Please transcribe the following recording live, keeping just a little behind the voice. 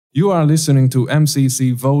You are listening to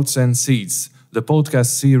MCC Votes and Seats, the podcast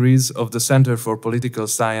series of the Center for Political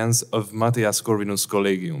Science of Mathias Corvinus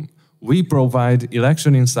Collegium. We provide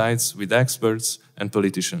election insights with experts and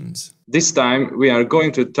politicians. This time, we are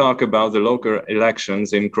going to talk about the local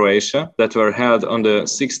elections in Croatia that were held on the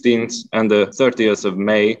 16th and the 30th of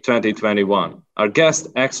May 2021. Our guest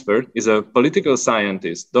expert is a political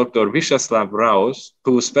scientist, Dr. Višeslav Raos,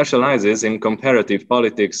 who specializes in comparative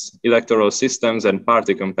politics, electoral systems, and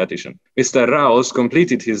party competition. Mr. Raos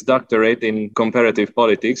completed his doctorate in comparative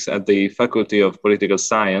politics at the Faculty of Political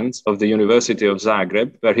Science of the University of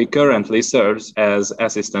Zagreb, where he currently serves as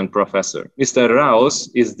assistant professor. Mr. Raos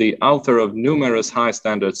is the author of numerous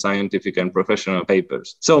high-standard scientific and professional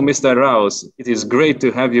papers. So, Mr. Raos, it is great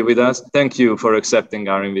to have you with us. Thank you for accepting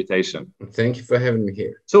our invitation. Thank you for having me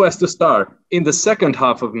here. So as to start, in the second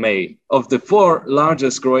half of May, of the four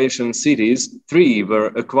largest Croatian cities, three were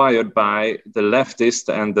acquired by the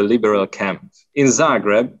leftist and the liberal camp. In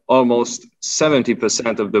Zagreb, almost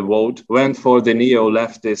 70% of the vote went for the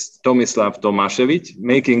neo-leftist Tomislav Tomašević,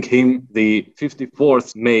 making him the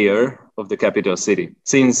 54th mayor of the capital city.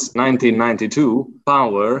 Since 1992,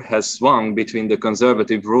 power has swung between the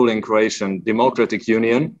conservative ruling Croatian Democratic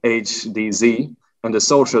Union, HDZ, and the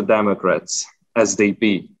Social Democrats,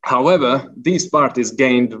 SDP. However, these parties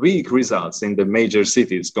gained weak results in the major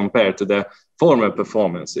cities compared to their former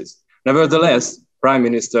performances. Nevertheless, Prime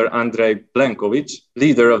Minister Andrej Plenković,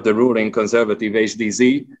 leader of the ruling conservative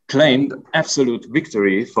HDZ, claimed absolute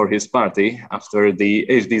victory for his party after the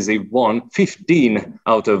HDZ won 15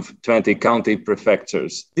 out of 20 county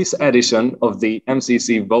prefectures. This edition of the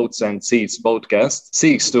MCC Votes and Seats Podcast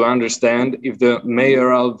seeks to understand if the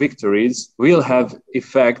mayoral victories will have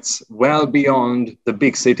effects well beyond the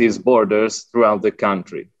big cities' borders throughout the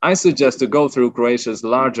country. I suggest to go through Croatia's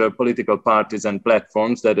larger political parties and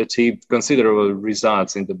platforms that achieved considerable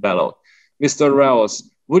results in the ballot. Mr. Raos,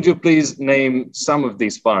 would you please name some of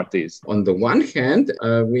these parties? On the one hand,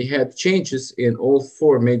 we had changes in all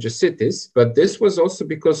four major cities, but this was also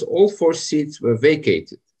because all four seats were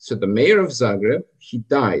vacated. So the mayor of Zagreb, he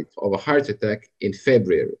died of a heart attack in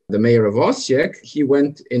February. The mayor of Osijek, he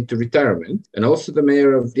went into retirement, and also the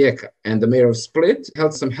mayor of Rijeka. And the mayor of Split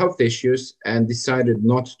had some health issues and decided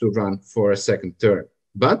not to run for a second term.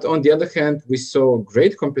 But on the other hand, we saw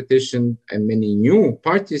great competition and many new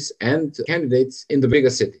parties and candidates in the bigger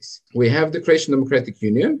cities. We have the Croatian Democratic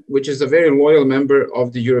Union, which is a very loyal member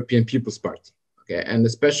of the European People's Party. Okay, and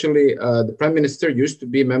especially the Prime Minister used to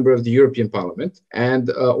be a member of the European Parliament and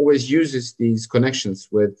always uses these connections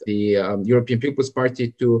with the European People's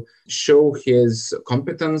Party to show his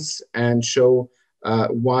competence and show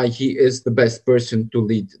why he is the best person to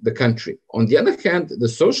lead the country. On the other hand, the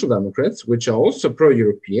Social Democrats, which are also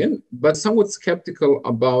pro-European, but somewhat skeptical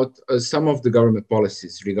about some of the government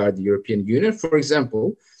policies regarding the European Union. For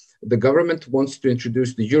example, the government wants to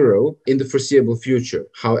introduce the euro in the foreseeable future.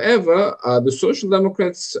 However, the Social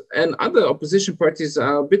Democrats and other opposition parties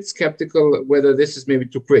are a bit skeptical whether this is maybe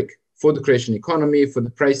too quick for the Croatian economy, for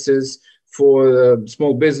the prices, for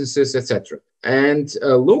small businesses, etc. And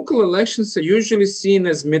local elections are usually seen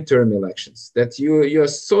as midterm elections, that you are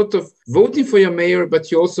sort of voting for your mayor,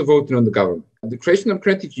 but you're also voting on the government. The Croatian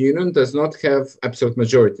Democratic Union does not have absolute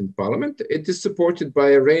majority in parliament. It is supported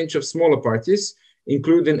by a range of smaller parties,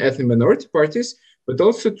 including ethnic minority parties, but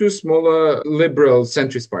also two smaller liberal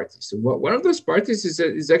centrist parties. So one of those parties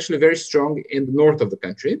is actually very strong in the north of the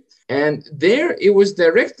country. And there it was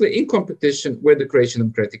directly in competition with the Croatian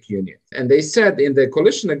Democratic Union. And they said in the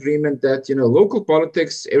coalition agreement that, local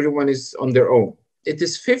politics, everyone is on their own. It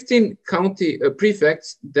is 15 county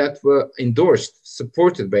prefects that were endorsed,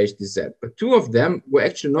 supported by HDZ. But two of them were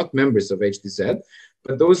actually not members of HDZ.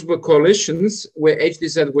 But those were coalitions where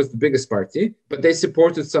HDZ was the biggest party, but they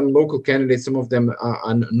supported some local candidates. Some of them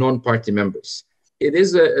are non-party members. It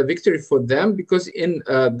is a victory for them because in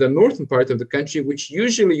the northern part of the country, which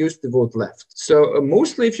usually used to vote left. So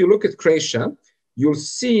mostly if you look at Croatia, you'll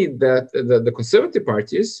see that the conservative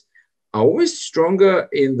parties are always stronger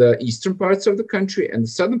in the eastern parts of the country and the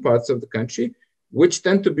southern parts of the country, which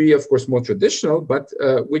tend to be, of course, more traditional, but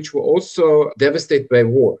which were also devastated by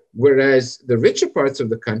war. Whereas the richer parts of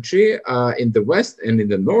the country in the west and in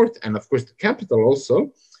the north, and of course the capital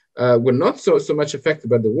also, were not so much affected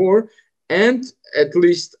by the war, and at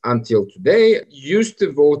least until today, used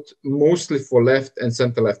to vote mostly for left and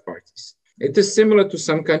center-left parties. It is similar to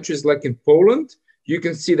some countries like in Poland. You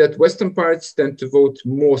can see that western parts tend to vote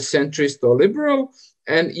more centrist or liberal,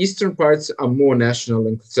 and eastern parts are more national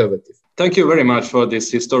and conservative. Thank you very much for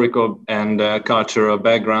this historical and cultural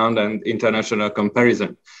background and international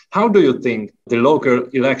comparison. How do you think the local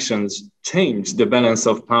elections change the balance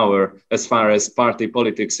of power as far as party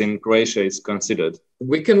politics in Croatia is considered?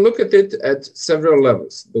 We can look at it at several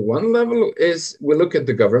levels. The one level is we look at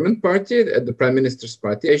the government party, at the Prime Minister's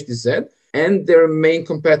party, HDZ, and their main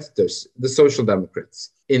competitors, the Social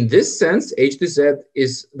Democrats. In this sense, HDZ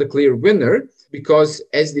is the clear winner because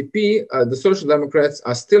SDP, the Social Democrats,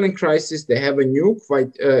 are still in crisis. They have a new,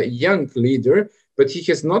 quite young leader, but he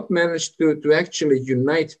has not managed to actually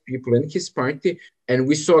unite people in his party. And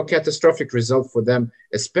we saw a catastrophic result for them,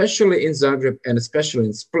 especially in Zagreb and especially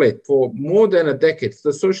in Split. For more than a decade,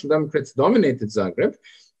 the Social Democrats dominated Zagreb.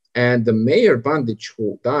 And the mayor Bandic,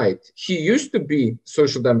 who died, he used to be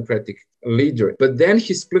Social Democratic leader, but then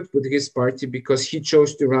he split with his party because he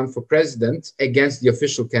chose to run for president against the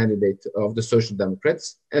official candidate of the Social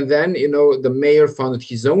Democrats. And then, the mayor founded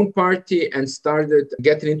his own party and started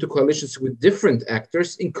getting into coalitions with different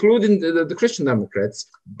actors, including the Christian Democrats.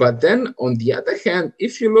 But then, on the other hand,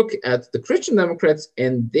 if you look at the Christian Democrats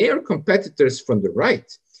and their competitors from the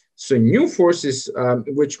right, so new forces,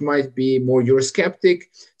 which might be more Eurosceptic,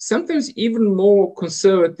 sometimes even more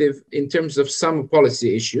conservative in terms of some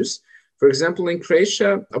policy issues. For example, in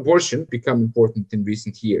Croatia, abortion became important in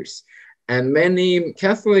recent years. And many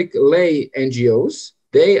Catholic lay NGOs,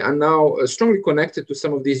 they are now strongly connected to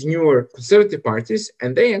some of these newer conservative parties.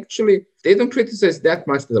 And they don't criticize that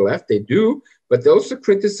much the left. They do, but they also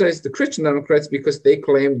criticize the Christian Democrats because they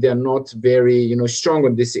claim they're not very, strong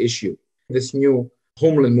on this issue. This new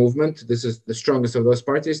homeland movement, this is the strongest of those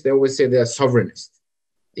parties. They always say they are sovereignist.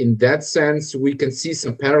 In that sense, we can see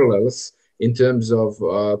some parallels in terms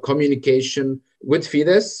of communication with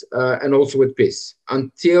Fidesz and also with PIS.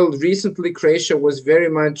 Until recently, Croatia was very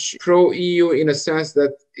much pro-EU in a sense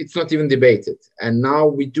that it's not even debated. And now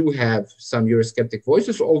we do have some Eurosceptic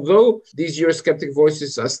voices, although these Eurosceptic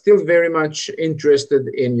voices are still very much interested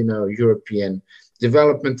in, European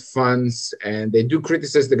development funds, and they do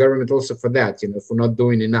criticize the government also for that, for not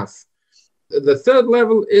doing enough. The third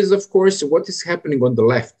level is, of course, what is happening on the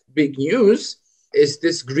left. Big news is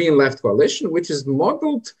this Green Left coalition, which is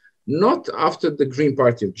modeled not after the Green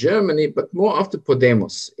Party of Germany, but more after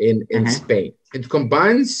Podemos in Spain. It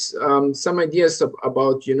combines some ideas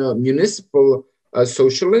about, municipal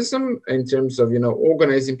socialism in terms of,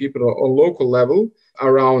 organizing people on local level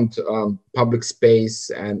around public space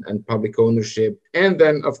and public ownership. And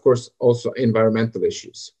then, of course, also environmental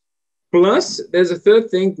issues. Plus, there's a third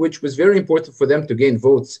thing, which was very important for them to gain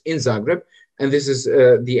votes in Zagreb. And this is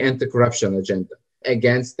the anti-corruption agenda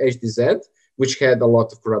against HDZ, which had a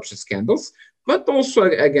lot of corruption scandals, but also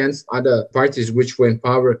against other parties which were in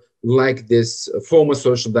power, like this former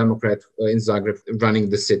Social Democrat in Zagreb running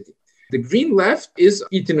the city. The Green Left is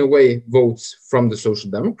eating away votes from the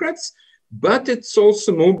Social Democrats, but it's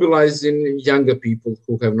also mobilizing younger people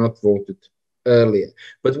who have not voted earlier.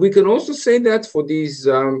 But we can also say that for these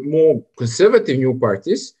more conservative new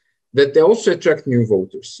parties, that they also attract new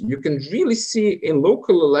voters. You can really see in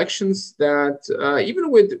local elections that even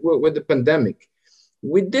with the pandemic,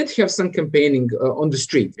 we did have some campaigning on the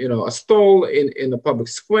street, a stall in a public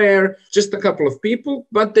square, just a couple of people,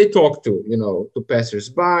 but they talk to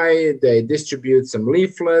passers-by, they distribute some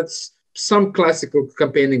leaflets, some classical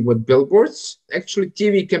campaigning with billboards. Actually,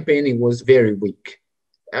 TV campaigning was very weak.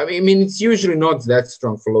 I mean, it's usually not that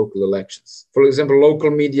strong for local elections. For example, local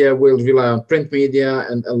media will rely on print media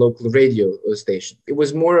and a local radio station. It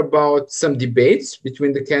was more about some debates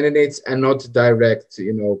between the candidates and not direct,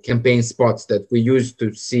 campaign spots that we used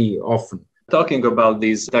to see often. Talking about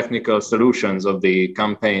these technical solutions of the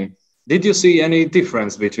campaign, did you see any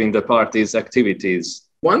difference between the parties' activities?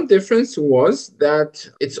 One difference was that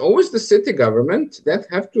it's always the city government that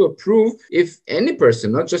have to approve if any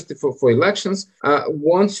person, not just for elections,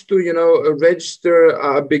 wants to, register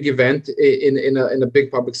a big event in a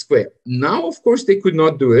big public square. Now, of course, they could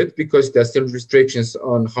not do it because there are still restrictions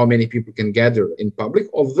on how many people can gather in public.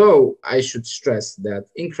 Although I should stress that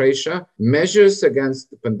in Croatia, measures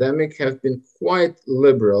against the pandemic have been quite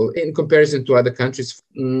liberal in comparison to other countries.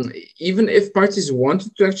 Even if parties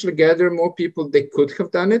wanted to actually gather more people, they could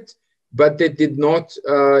have done it, but they did not,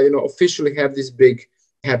 officially have these big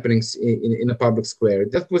happenings in a public square.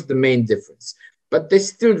 That was the main difference. But they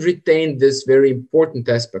still retain this very important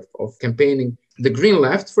aspect of campaigning. The Green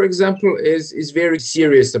Left, for example, is very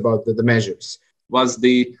serious about the measures. Was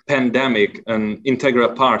the pandemic an integral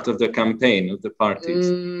part of the campaign of the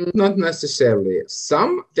parties? Not necessarily.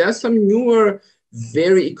 There are some newer,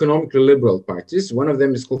 very economically liberal parties. One of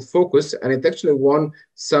them is called Focus, and it actually won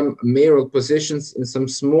some mayoral positions in some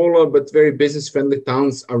smaller but very business-friendly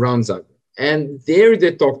towns around Zagreb. And there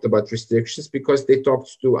they talked about restrictions because they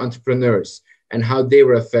talked to entrepreneurs and how they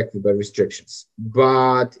were affected by restrictions.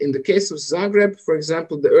 But in the case of Zagreb, for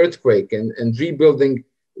example, the earthquake and rebuilding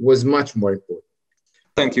was much more important.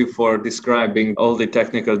 Thank you for describing all the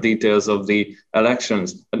technical details of the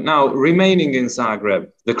elections. Now, remaining in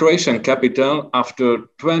Zagreb, the Croatian capital, after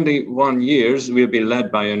 21 years, will be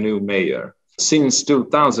led by a new mayor. Since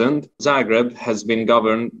 2000, Zagreb has been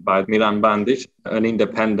governed by Milan Bandic, an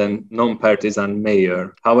independent, non-partisan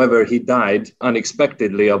mayor. However, he died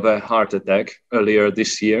unexpectedly of a heart attack earlier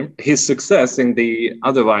this year. His success in the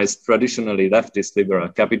otherwise traditionally leftist-liberal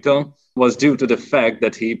capital was due to the fact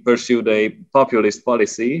that he pursued a populist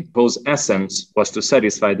policy whose essence was to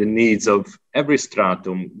satisfy the needs of every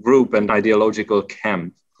stratum, group, and ideological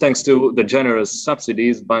camp. Thanks to the generous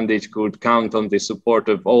subsidies, Bandic could count on the support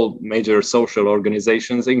of all major social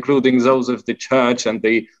organizations, including those of the church and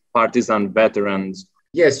the partisan veterans.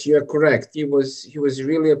 Yes, you are correct. He was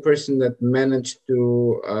really a person that managed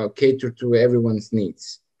to cater to everyone's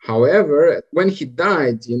needs. However, when he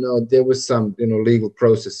died, there was some, legal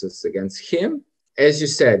processes against him. As you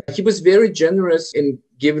said, he was very generous in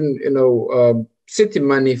giving, city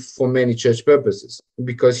money for many church purposes,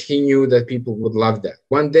 because he knew that people would love that.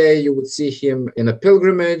 One day you would see him in a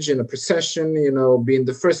pilgrimage, in a procession, being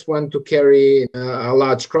the first one to carry a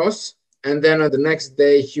large cross. And then the next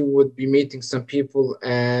day he would be meeting some people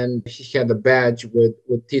and he had a badge with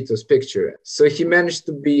Tito's picture. So he managed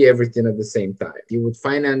to be everything at the same time. He would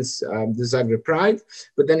finance the Zagreb Pride,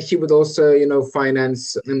 but then he would also,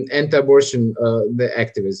 finance anti-abortion the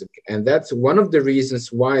activism. And that's one of the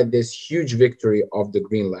reasons why this huge victory of the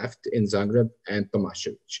Green Left in Zagreb and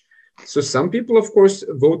Tomašević. So some people, of course,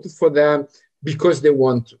 voted for them because they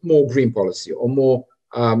want more green policy or more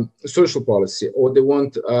social policy, or they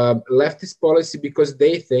want leftist policy because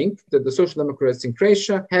they think that the Social Democrats in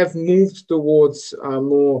Croatia have moved towards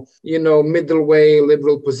more, middle way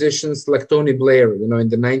liberal positions like Tony Blair, in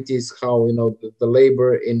the 90s, how, the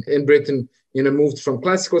Labour in Britain, moved from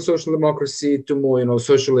classical social democracy to more,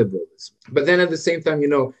 social liberalism. But then at the same time,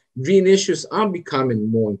 green issues are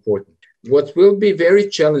becoming more important. What will be very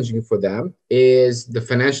challenging for them is the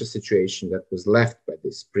financial situation that was left by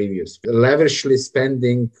this previous lavishly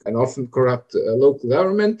spending and often corrupt local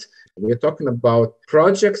government. We're talking about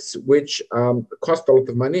projects which cost a lot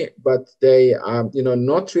of money, but they are,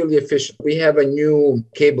 not really efficient. We have a new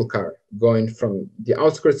cable car going from the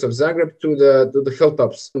outskirts of Zagreb to the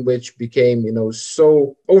hilltops, which became,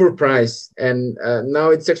 so overpriced, and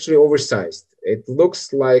now it's actually oversized. It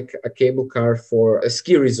looks like a cable car for a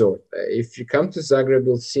ski resort. If you come to Zagreb,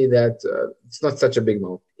 you'll see that it's not such a big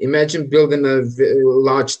mountain. Imagine building a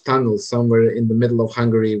large tunnel somewhere in the middle of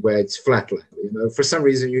Hungary where it's flatland. For some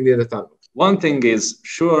reason, you need a tunnel. One thing is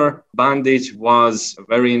sure, Bandic was a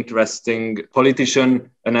very interesting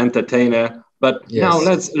politician, an entertainer. But yes. Now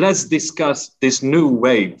let's discuss this new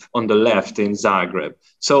wave on the left in Zagreb.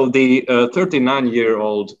 So the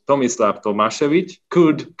 39-year-old Tomislav Tomašević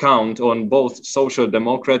could count on both social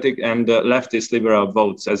democratic and leftist liberal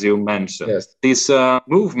votes, as you mentioned. Yes. This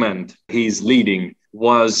movement he's leading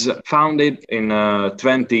was founded in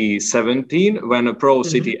 2017 when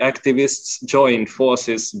pro-city activists joined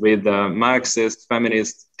forces with Marxist,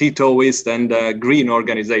 feminist, Titoist and green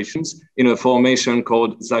organizations in a formation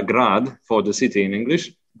called Zagrad, for the city in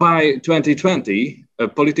English. By 2020, a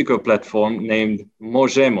political platform named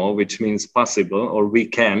Možemo, which means possible or we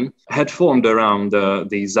can, had formed around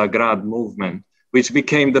the Zagrad movement, which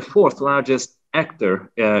became the fourth largest actor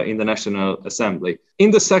in the National Assembly. In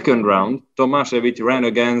the second round, Tomašević ran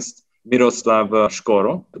against Miroslav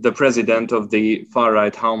Škoro, the president of the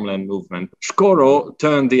far-right Homeland movement. Škoro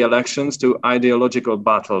turned the elections to ideological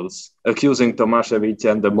battles, accusing Tomašević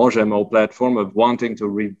and the Možemo platform of wanting to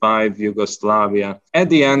revive Yugoslavia. At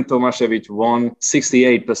the end, Tomašević won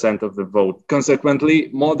 68% of the vote. Consequently,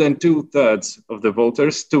 more than 2/3 of the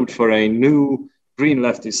voters stood for a new green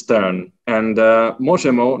leftist turn. And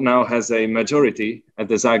Možemo now has a majority at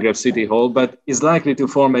the Zagreb City Hall, but is likely to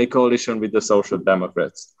form a coalition with the Social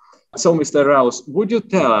Democrats. So, Mr. Raos, would you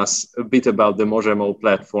tell us a bit about the Možemo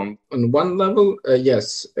platform? On one level,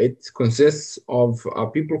 yes, it consists of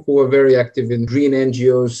people who are very active in green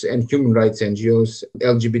NGOs and human rights NGOs,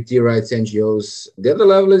 LGBT rights NGOs. The other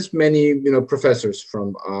level is many, professors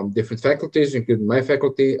from different faculties, including my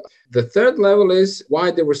faculty. The third level is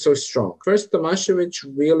why they were so strong. First, Tomašević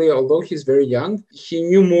really, although he's very young, he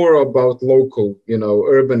knew more about local,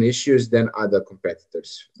 urban issues than other competitors.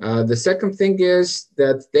 The second thing is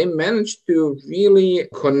that they managed to really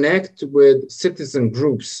connect with citizen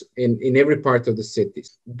groups in every part of the city.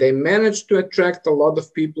 They managed to attract a lot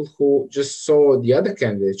of people who just saw the other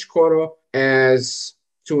candidate, Škoro, as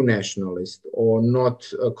too nationalist or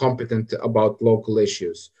not competent about local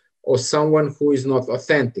issues, or someone who is not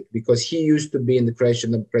authentic because he used to be in the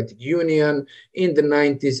Croatian Democratic Union in the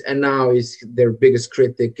 90s and now is their biggest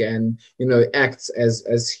critic and, acts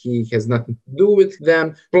as he has nothing to do with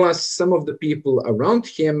them. Plus, some of the people around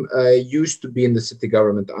him used to be in the city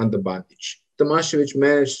government under bondage. Tomašević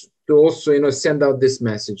managed to also, send out this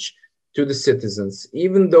message to the citizens,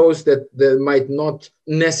 even those that might not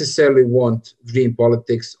necessarily want green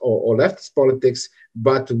politics or leftist politics,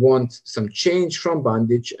 but want some change from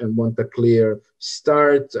bondage and want a clear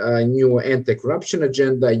start, a new anti-corruption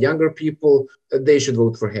agenda. Younger people, they should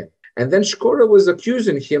vote for him. And then Škoro was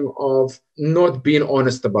accusing him of not being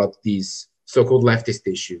honest about these so-called leftist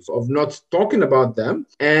issues, of not talking about them,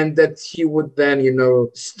 and that he would then,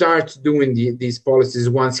 start doing these policies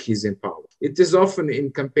once he's in power. It is often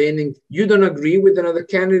in campaigning, you don't agree with another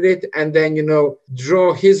candidate and then,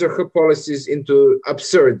 draw his or her policies into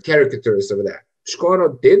absurd caricatures of that.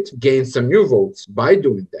 Škoro did gain some new votes by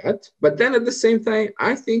doing that. But then at the same time,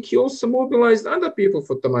 I think he also mobilized other people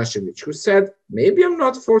for Tomašević who said, maybe I'm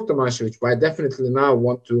not for Tomašević, but I definitely now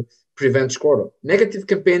want to prevent Škoro. Negative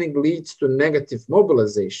campaigning leads to negative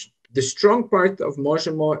mobilization. The strong part of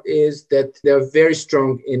Možemo is that they're very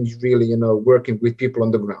strong in really, working with people on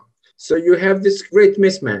the ground. So you have this great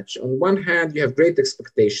mismatch. On one hand, you have great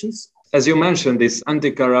expectations. As you mentioned, this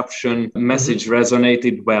anti-corruption message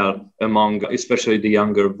resonated well among especially the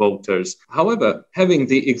younger voters. However, having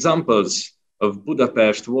the examples of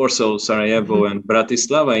Budapest, Warsaw, Sarajevo, and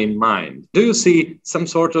Bratislava in mind, do you see some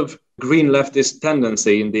sort of green leftist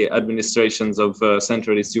tendency in the administrations of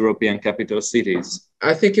Central East European capital cities?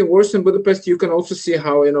 I think in Warsaw and Budapest, you can also see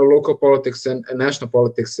how, local politics and national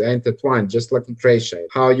politics are intertwined, just like in Croatia,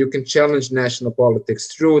 how you can challenge national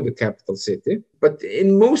politics through the capital city. But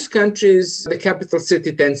in most countries, the capital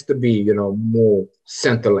city tends to be, more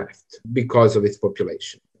center-left because of its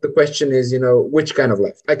population. The question is, which kind of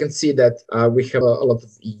left? I can see that we have a lot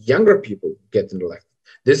of younger people getting elected.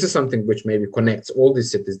 This is something which maybe connects all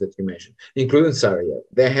these cities that you mentioned, including Sarajevo.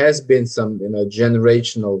 There has been some,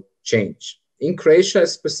 generational change. In Croatia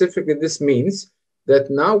specifically, this means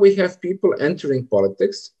that now we have people entering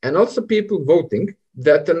politics and also people voting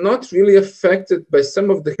that are not really affected by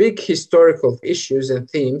some of the big historical issues and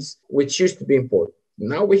themes which used to be important.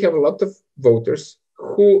 Now we have a lot of voters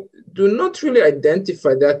who do not really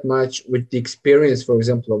identify that much with the experience, for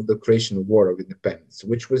example, of the Croatian War of Independence,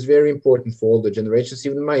 which was very important for all the generations,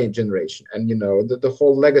 even my generation, and, the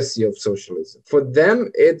whole legacy of socialism. For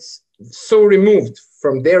them, it's so removed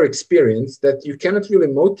from their experience that you cannot really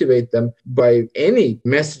motivate them by any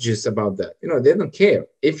messages about that. They don't care.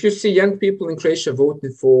 If you see young people in Croatia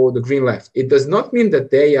voting for the Green Left, it does not mean that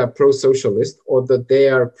they are pro-socialist or that they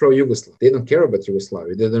are pro-Yugoslav. They don't care about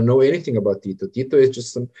Yugoslavia. They don't know anything about Tito. Tito is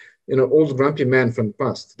just some, old grumpy man from the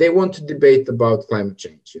past. They want to debate about climate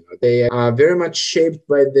change. They are very much shaped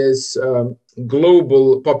by this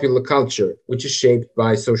global popular culture, which is shaped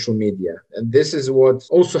by social media. And this is what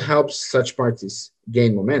also helps such parties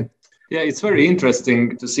gain momentum. Yeah, it's very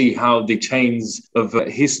interesting to see how the chains of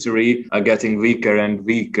history are getting weaker and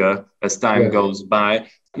weaker as time goes by.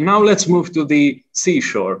 Now let's move to the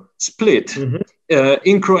seashore. Split.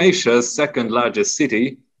 In Croatia's second largest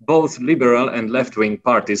city, both liberal and left-wing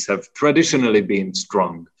parties have traditionally been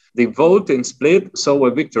strong. The vote in Split saw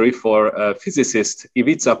a victory for physicist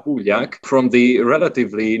Ivica Puljak from the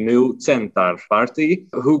relatively new Centar party,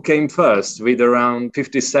 who came first with around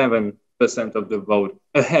 57% of the vote,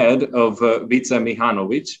 ahead of Vice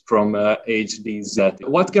Mihanovic from HDZ.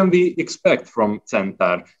 What can we expect from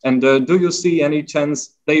Centar? And do you see any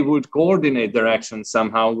chance they would coordinate their actions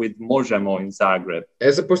somehow with Možemo in Zagreb?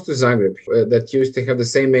 As opposed to Zagreb, that used to have the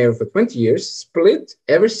same mayor for 20 years, Split,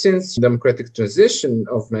 ever since the democratic transition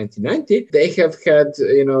of 1990, they have had,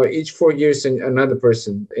 each 4 years another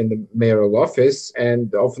person in the mayoral office,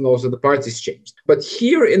 and often also the parties changed. But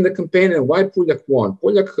here in the campaign, and why Puljak won?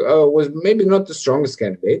 Puljak was maybe not the strongest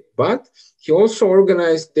candidate, but he also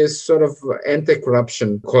organized this sort of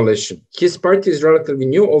anti-corruption coalition. His party is relatively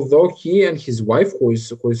new, although he and his wife, who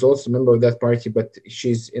is also a member of that party, but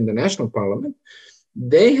she's in the national parliament,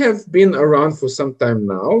 they have been around for some time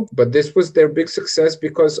now. But this was their big success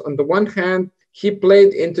because on the one hand, he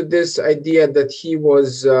played into this idea that he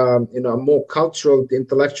was, a more cultural,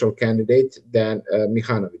 intellectual candidate than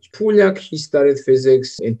Mihanović. Puljak, he studied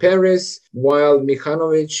physics in Paris, while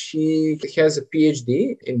Mihanović, he has a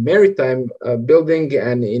PhD in maritime building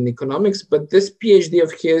and in economics, but this PhD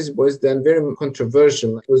of his was then very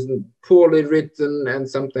controversial. It was poorly written and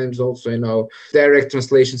sometimes also, direct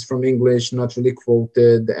translations from English, not really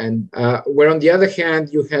quoted. And where on the other hand,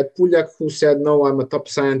 you had Puljak who said, no, I'm a top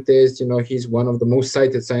scientist, he's one of the most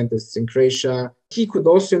cited scientists in Croatia. He could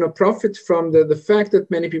also, profit from the fact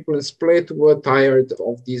that many people in Split were tired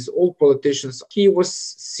of these old politicians. He was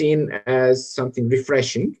seen as something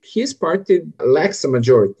refreshing. His party lacks a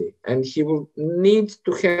majority, and he will need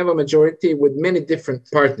to have a majority with many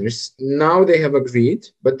different partners. Now they have agreed,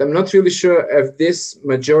 but I'm not really sure if this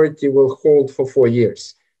majority will hold for 4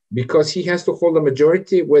 years, because he has to hold a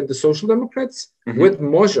majority with the Social Democrats, with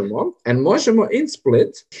Možemo, and Možemo in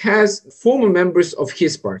Split has former members of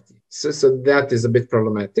his party. So that is a bit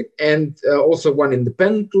problematic. And also one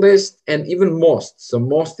independent list, and even Most. So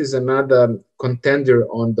Most is another contender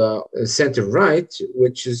on the center right,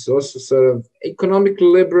 which is also sort of economically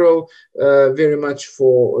liberal, very much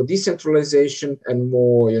for decentralization and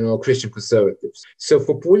more, Christian conservatives. So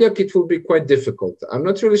for Puljak, it will be quite difficult. I'm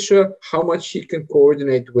not really sure how much he can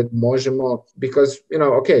coordinate with Možemo because,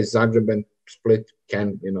 Zagreb and Split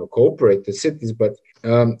can, cooperate the cities, but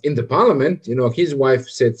in the parliament, his wife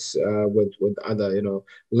sits with other,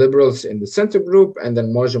 liberals in the center group, and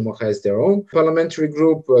then Možemo has their own parliamentary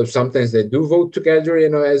group. Sometimes they do vote together,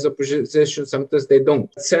 as opposition, sometimes they don't.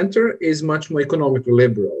 Center is much more economically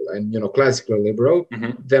liberal and, classically liberal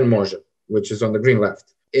than Možemo, which is on the green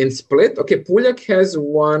left. In Split, Puljak has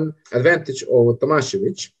one advantage over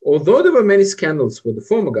Tomašević. Although there were many scandals with the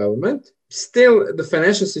former government, still the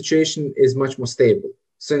financial situation is much more stable.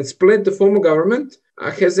 So in Split, the former government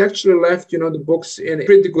has actually left, the books in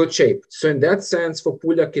pretty good shape. So in that sense, for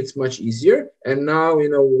Puljak, it's much easier. And now,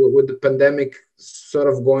 with the pandemic sort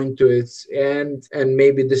of going to its end, and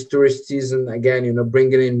maybe this tourist season, again,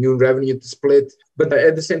 bringing in new revenue to Split. But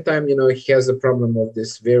at the same time, he has a problem of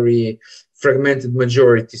this very fragmented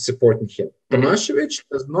majority supporting him. Tomašević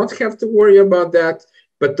does not have to worry about that.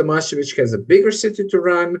 But Tomašević has a bigger city to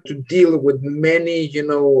run, to deal with many,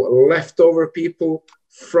 leftover people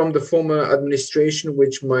from the former administration,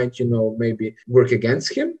 which might, maybe work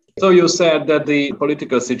against him. So you said that the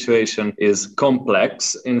political situation is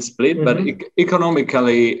complex in Split, but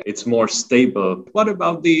economically it's more stable. What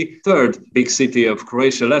about the third big city of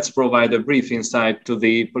Croatia? Let's provide a brief insight to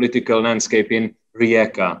the political landscape in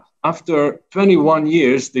Rijeka. After 21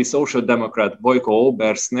 years, the Social Democrat Vojko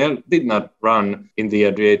Obersnel did not run in the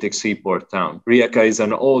Adriatic seaport town. Rijeka is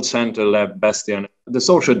an old center-left bastion. The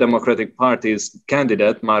Social Democratic Party's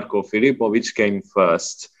candidate, Marko Filipović, came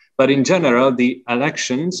first. But in general, the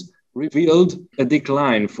elections revealed a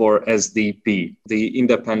decline for SDP. The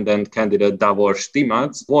independent candidate Davor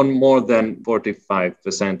Stimac won more than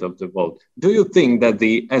 45% of the vote. Do you think that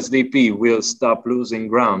the SDP will stop losing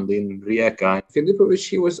ground in Rijeka? Filipović,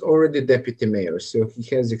 he was already deputy mayor, so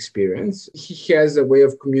he has experience. He has a way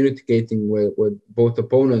of communicating with both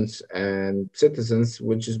opponents and citizens,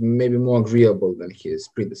 which is maybe more agreeable than his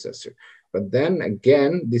predecessor. But then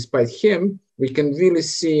again, despite him, we can really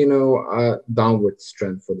see, a downward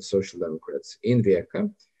trend for the Social Democrats in Rijeka.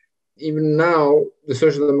 Even now, the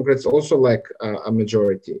Social Democrats also lack a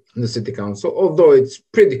majority in the city council, although it's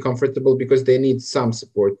pretty comfortable because they need some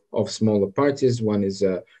support of smaller parties. One is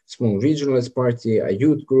a small regionalist party, a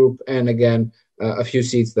youth group, and again, a few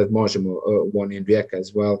seats that Možemo won in Rijeka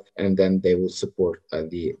as well, and then they will support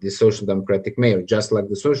the Social Democratic mayor, just like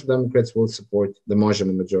the Social Democrats will support the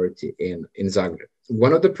Možemo majority in Zagreb.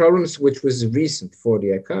 One of the problems which was recent for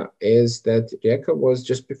Rijeka is that Rijeka was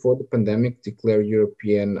just before the pandemic declared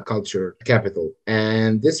European culture capital.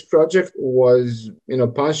 And this project was,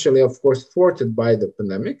 partially, of course, thwarted by the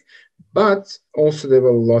pandemic, but also there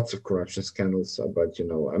were lots of corruption scandals about,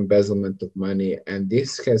 embezzlement of money. And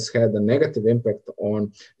this has had a negative impact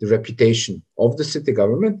on the reputation of the city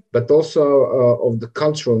government, but also of the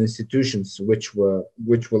cultural institutions which were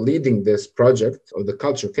leading this project of the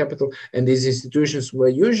culture capital. And these institutions were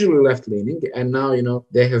usually left-leaning, and now,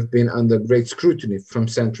 they have been under great scrutiny from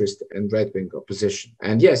centrist and right-wing opposition.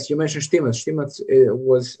 And yes, you mentioned Stimac. Stimac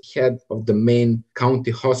was head of the main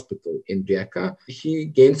county hospital in Rijeka. He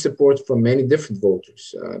gained support from many different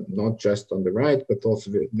voters, not just on the right, but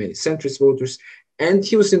also many centrist voters. And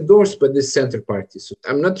he was endorsed by the center party. So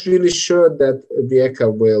I'm not really sure that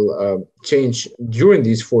Rijeka will change during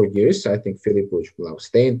these 4 years. I think Filipović will now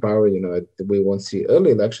stay in power. We won't see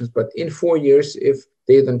early elections, but in 4 years, if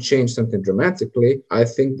they don't change something dramatically, I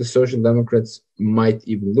think the Social Democrats might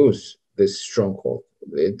even lose this stronghold.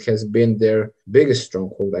 It has been their biggest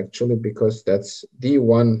stronghold, actually, because that's the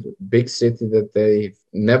one big city that they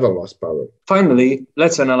never lost power. Finally,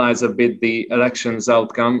 let's analyze a bit the elections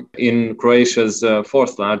outcome in Croatia's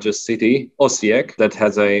fourth largest city, Osijek, that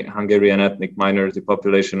has a Hungarian ethnic minority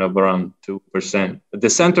population of around 2%. The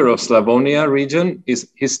center of Slavonia region is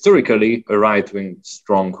historically a right-wing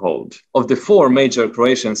stronghold. Of the four major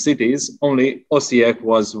Croatian cities, only Osijek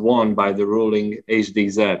was won by the ruling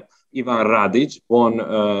HDZ. Ivan Radić won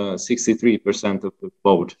 63% of the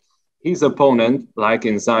vote. His opponent, like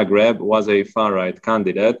in Zagreb, was a far-right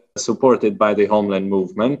candidate supported by the Homeland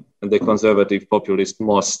Movement and the conservative populist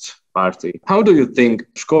Most party. How do you think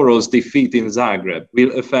Škoro's defeat in Zagreb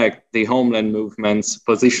will affect the Homeland Movement's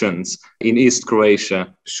positions in East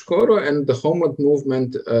Croatia? Škoro and the Homeland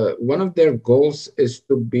Movement, one of their goals is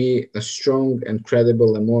to be a strong and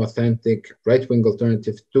credible and more authentic right-wing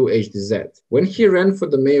alternative to HDZ. When he ran for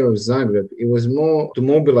the mayor of Zagreb, it was more to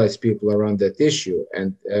mobilize people around that issue.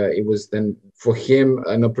 And it was then for him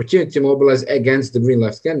an opportunity to mobilize against the Green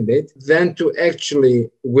Left candidate than to actually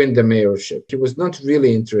win the mayorship. He was not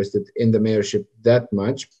really interested in the mayorship that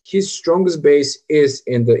much. His strongest base is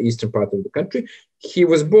in the eastern part of the country. He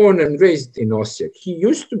was born and raised in Osijek. He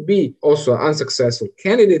used to be also an unsuccessful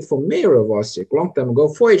candidate for mayor of Osijek a long time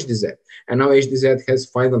ago for HDZ. And now HDZ has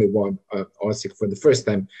finally won Osijek for the first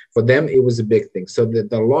time. For them, it was a big thing. So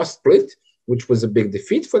the lost split, which was a big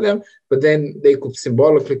defeat for them, but then they could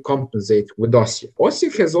symbolically compensate with Osijek.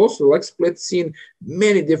 Osijek has also, like Split, seen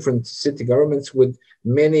many different city governments with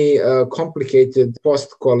many complicated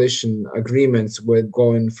post-coalition agreements with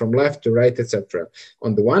going from left to right, etc.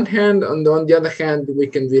 On the one hand, on the other hand, we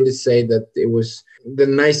can really say that it was the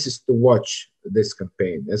nicest to watch this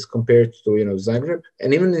campaign as compared to Zagreb,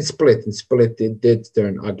 and even in Split it did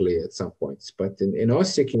turn ugly at some points, but in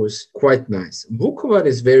Osijek it was quite nice. Vukovar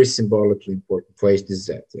is very symbolically important for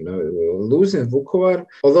HDZ. Losing Vukovar,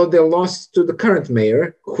 although they lost to the current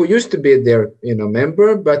mayor, who used to be their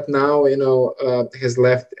member, but now has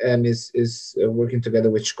left and is working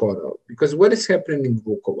together with Škoro. Because what is happening in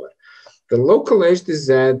Vukovar? The local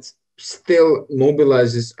HDZ still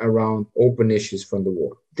mobilizes around open issues from the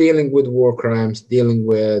war, dealing with war crimes, dealing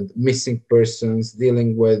with missing persons,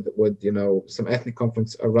 dealing with some ethnic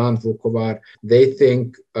conflicts around Vukovar. They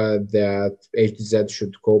think that HDZ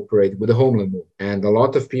should cooperate with the Homeland Movement. And a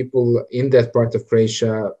lot of people in that part of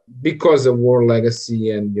Croatia, because of war legacy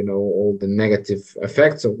and all the negative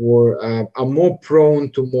effects of war, are more prone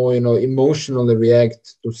to more emotionally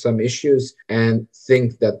react to some issues and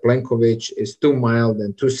think that Plenković is too mild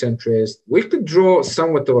and too centrist. We could draw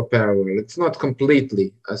somewhat of a parallel. It's not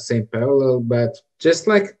completely a same parallel, but just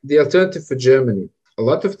like the Alternative for Germany, a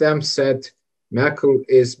lot of them said Merkel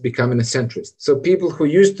is becoming a centrist. So people who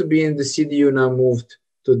used to be in the CDU now moved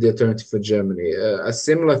to the Alternative for Germany. A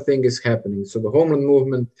similar thing is happening. So the Homeland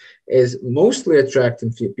Movement is mostly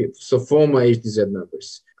attracting people, so former HDZ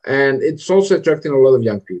members. And it's also attracting a lot of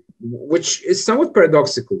young people, which is somewhat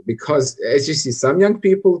paradoxical because, as you see, some young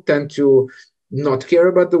people tend to not care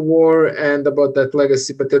about the war and about that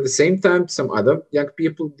legacy, but at the same time, some other young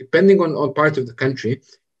people, depending on part of the country,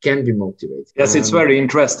 can be motivated. Yes, it's very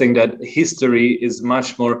interesting that history is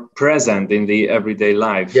much more present in the everyday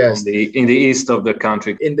life in the east of the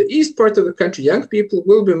country. In the east part of the country, young people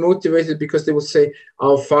will be motivated because they will say,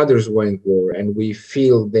 our fathers were in war and we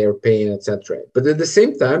feel their pain, etc. But at the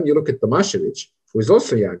same time, you look at Tomašević, who is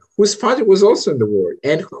also young, whose father was also in the war,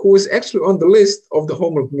 and who was actually on the list of the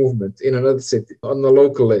Homeland Movement in another city, on the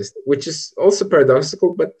local list, which is also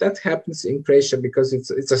paradoxical, but that happens in Croatia because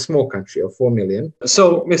it's a small country of 4 million.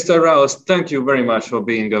 So, Mr. Raos, thank you very much for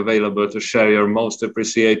being available to share your most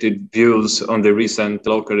appreciated views on the recent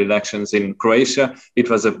local elections in Croatia. It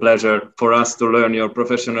was a pleasure for us to learn your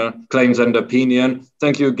professional claims and opinion.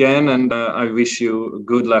 Thank you again, and I wish you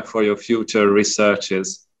good luck for your future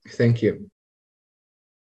researches. Thank you.